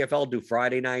or PFL do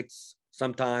Friday nights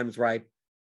sometimes, right?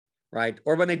 Right.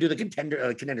 Or when they do the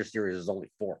contender series, there's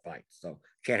only 4 fights. So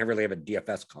can't really have a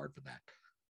DFS card for that.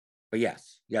 But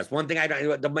yes. One thing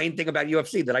the main thing about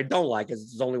UFC that I don't like is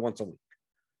it's only once a week.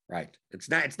 Right. It's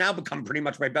now become pretty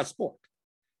much my best sport.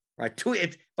 Right.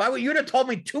 If you'd have told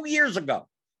me 2 years ago,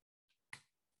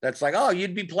 that's like, oh,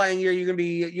 you'd be playing, you're gonna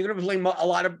be playing a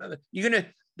lot of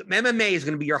MMA is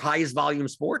gonna be your highest volume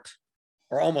sport.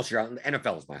 Or almost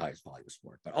NFL is my highest volume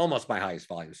sport, but almost my highest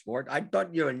volume sport. I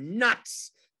thought you were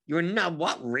nuts. You were not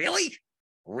what? Really?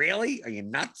 Really? Are you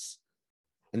nuts?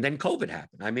 And then COVID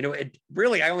happened. I mean,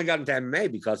 I only got into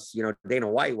MMA because, Dana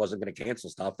White wasn't going to cancel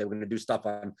stuff. They were going to do stuff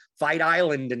on Fight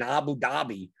Island in Abu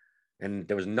Dhabi, and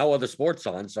there was no other sports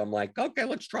on. So I'm like, okay,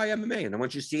 let's try MMA. And then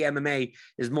once you see MMA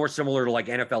is more similar to like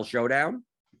NFL Showdown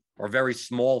or very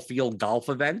small field golf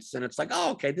events, and it's like,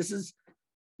 oh, okay, this is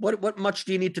what much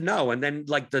do you need to know? And then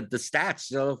like the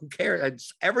stats, who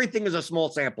cares? Everything is a small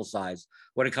sample size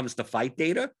when it comes to fight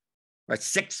data. Right,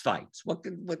 6 fights. What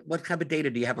kind of data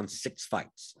do you have on 6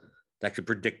 fights that could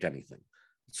predict anything?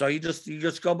 So you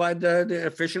just go by the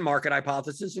efficient market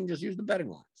hypothesis and just use the betting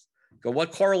lines. Go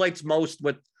what correlates most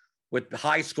with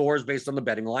high scores based on the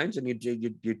betting lines, and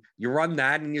you run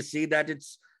that and you see that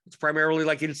it's primarily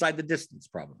like inside the distance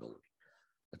probability.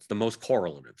 That's the most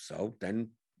correlative. So then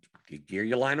you gear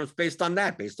your lineups based on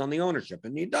that, based on the ownership,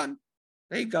 and you're done.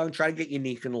 There you go. And try to get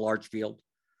unique in a large field,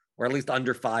 or at least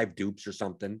under 5 dupes or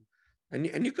something. And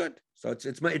you're good. So it's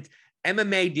MMA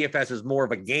DFS is more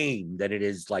of a game than it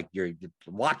is like you're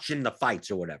watching the fights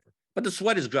or whatever. But the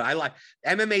sweat is good. I like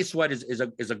MMA sweat is a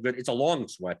good. It's a long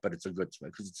sweat, but it's a good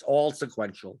sweat because it's all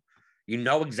sequential. You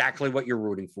know exactly what you're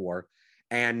rooting for,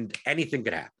 and anything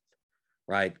could happen,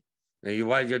 right?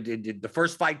 The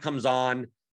first fight comes on,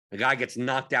 the guy gets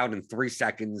knocked out in 3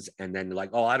 seconds, and then like,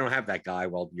 oh, I don't have that guy.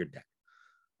 Well, you're dead,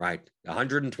 right?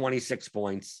 126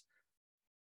 points.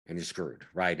 And you're screwed,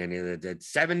 right? And the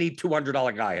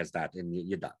 $7,200 guy has that, and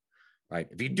you're done, right?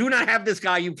 If you do not have this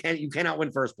guy, you cannot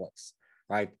win first place,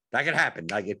 right? That could happen.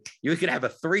 Like you could have a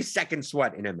 3-second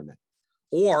sweat in MMA,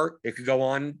 or it could go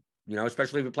on,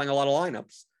 especially if you're playing a lot of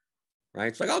lineups, right?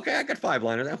 It's like, okay, I got 5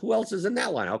 lineups. Who else is in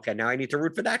that line? Okay, now I need to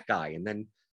root for that guy, and then,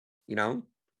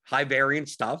 high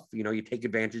variance stuff. You take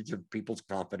advantage of people's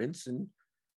confidence, and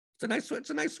it's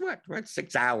a nice sweat, right?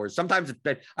 6 hours. Sometimes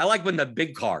I like when the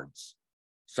big cards.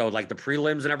 So like the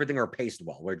prelims and everything are paced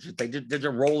well. They're just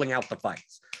rolling out the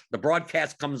fights. The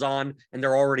broadcast comes on and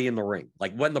they're already in the ring.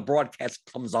 Like when the broadcast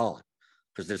comes on,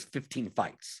 because there's 15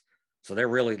 fights. So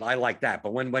I like that.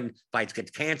 But when fights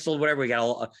get canceled, whatever,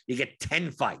 you get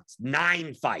 10 fights,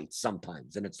 9 fights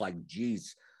sometimes. And it's like,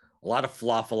 geez, a lot of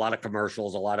fluff, a lot of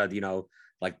commercials, a lot of,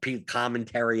 like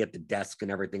commentary at the desk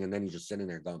and everything. And then you're just sitting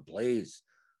there going, please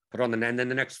put on and then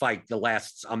the next fight that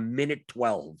lasts a minute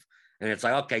 12. And it's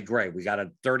like, okay, great. We got a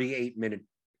 38-minute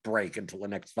break until the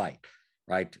next fight,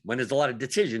 right? When there's a lot of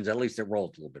decisions, at least it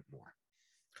rolls a little bit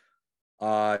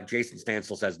more. Jason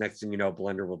Stansel says, next thing you know,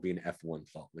 Blender will be an F1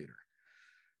 thought leader.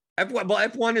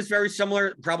 F1 is very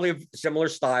similar, probably a similar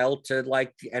style to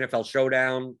like NFL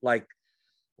Showdown, like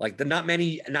not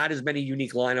as many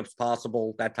unique lineups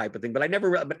possible, that type of thing. But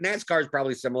NASCAR is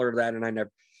probably similar to that, and I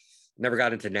never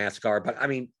got into NASCAR. But I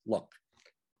mean, look,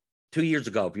 2 years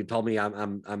ago, if you told me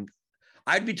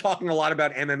I'd be talking a lot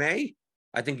about MMA,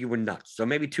 I think you were nuts. So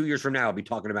maybe 2 years from now, I'll be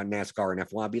talking about NASCAR and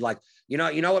F1. I'll be like, you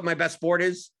know what my best sport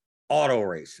is? Auto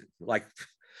racing. Like,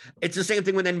 it's the same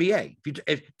thing with NBA.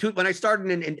 When I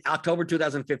started in October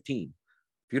 2015,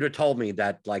 if you'd have told me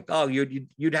that, like, oh, you'd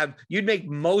make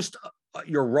most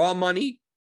your raw money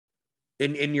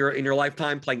in your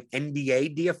lifetime playing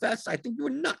NBA DFS, I think you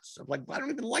were nuts. I'm like, I don't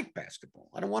even like basketball.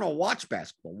 I don't want to watch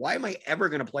basketball. Why am I ever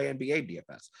going to play NBA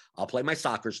DFS? I'll play my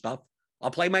soccer stuff. I'll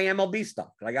play my MLB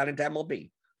stuff. I got into MLB.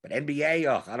 But NBA,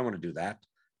 I don't want to do that,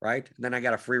 right? And then I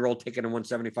got a free roll ticket and won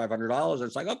 $7,500. And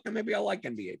it's like, okay, maybe I like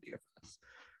NBA DFS,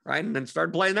 right? And then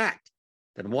started playing that.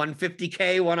 Then won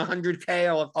 50K, won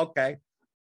 100K.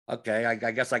 Okay.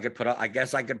 I guess I could put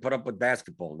up with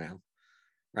basketball now,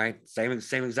 right? Same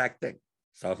exact thing.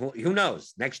 So who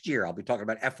knows? Next year I'll be talking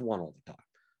about F1 all the time.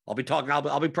 I'll be talking about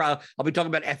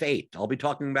F8. I'll be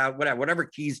talking about whatever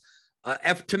keys.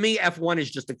 To me, F1 is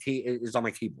just a key is on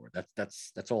my keyboard.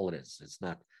 That's all it is. It's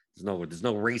not. There's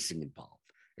no racing involved.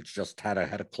 It's just how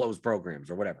to close programs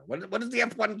or whatever. What does the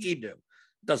F1 key do?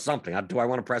 It does something. Do I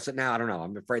want to press it now? I don't know.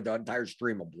 I'm afraid the entire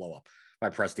stream will blow up if I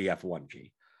press the F1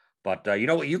 key. But you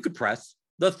know what you could press?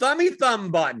 The thummy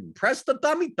thumb button. Press the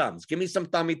thummy thumbs. Give me some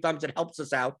thummy thumbs. It helps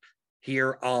us out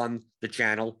here on the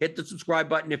channel. Hit the subscribe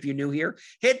button if you're new here.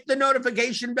 Hit the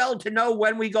notification bell to know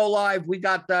when we go live. We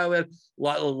got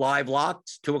live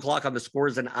locks, 2 o'clock on the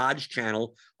Scores and Odds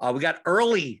channel. We got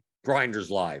early Grinders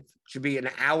live. Should be an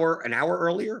hour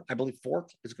earlier. I believe 4.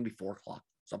 It's going to be 4 o'clock,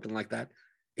 something like that.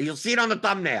 You'll see it on the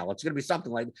thumbnail. It's going to be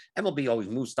something like MLB always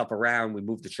moves stuff around. We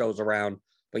move the shows around.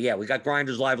 But yeah, we got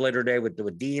Grinders live later today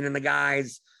with Dean and the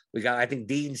guys. We got, I think,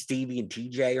 Dean, Stevie, and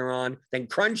TJ are on. Then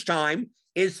Crunch Time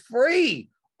is free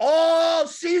all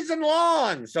season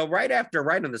long. So right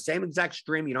on the same exact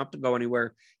stream, you don't have to go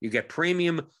anywhere. You get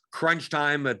premium Crunch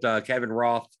Time with Kevin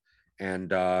Roth and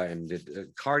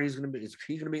Cardi's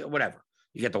he's gonna be whatever.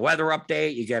 You get the weather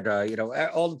update. You get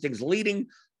all the things leading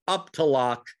up to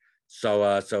lock.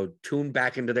 So tune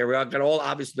back into there. We got all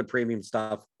obviously the premium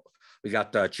stuff. We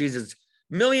got Cheese's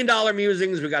 $1 Million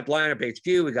Musings. We got Lineup HQ.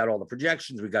 We got all the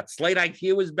projections. We got Slate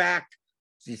IQ is back.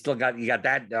 So you got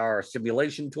that. Our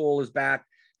simulation tool is back.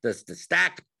 The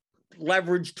stack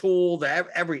leverage tool.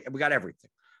 We got everything,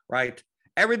 right?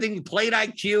 Everything. Plate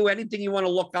IQ. Anything you want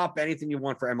to look up. Anything you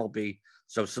want for MLB.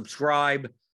 So subscribe,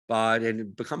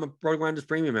 and become a Pro Grinders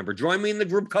Premium member. Join me in the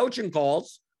group coaching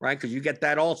calls, right? Because you get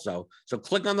that also. So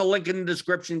click on the link in the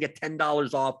description. Get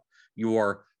 $10 off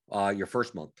your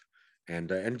first month.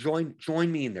 And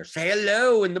join me in there. Say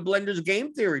hello in the Blenders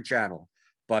Game Theory channel.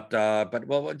 But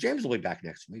James will be back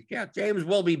next week. Yeah, James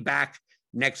will be back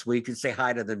next week, and say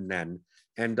hi to them then.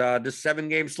 And this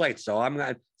 7-game slate. So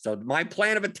my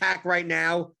plan of attack right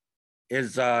now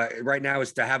is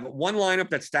to have one lineup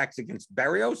that stacks against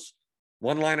Berrios,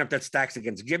 one lineup that stacks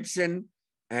against Gibson,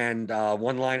 and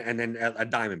one line, and then a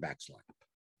Diamondbacks lineup.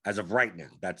 As of right now,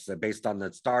 that's based on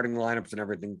the starting lineups and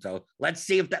everything. So let's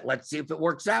see if it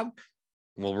works out.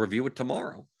 We'll review it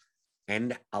tomorrow.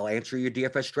 And I'll answer your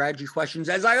DFS strategy questions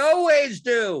as I always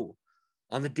do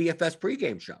on the DFS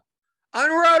pregame show on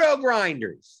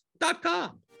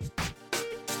rotogrinders.com.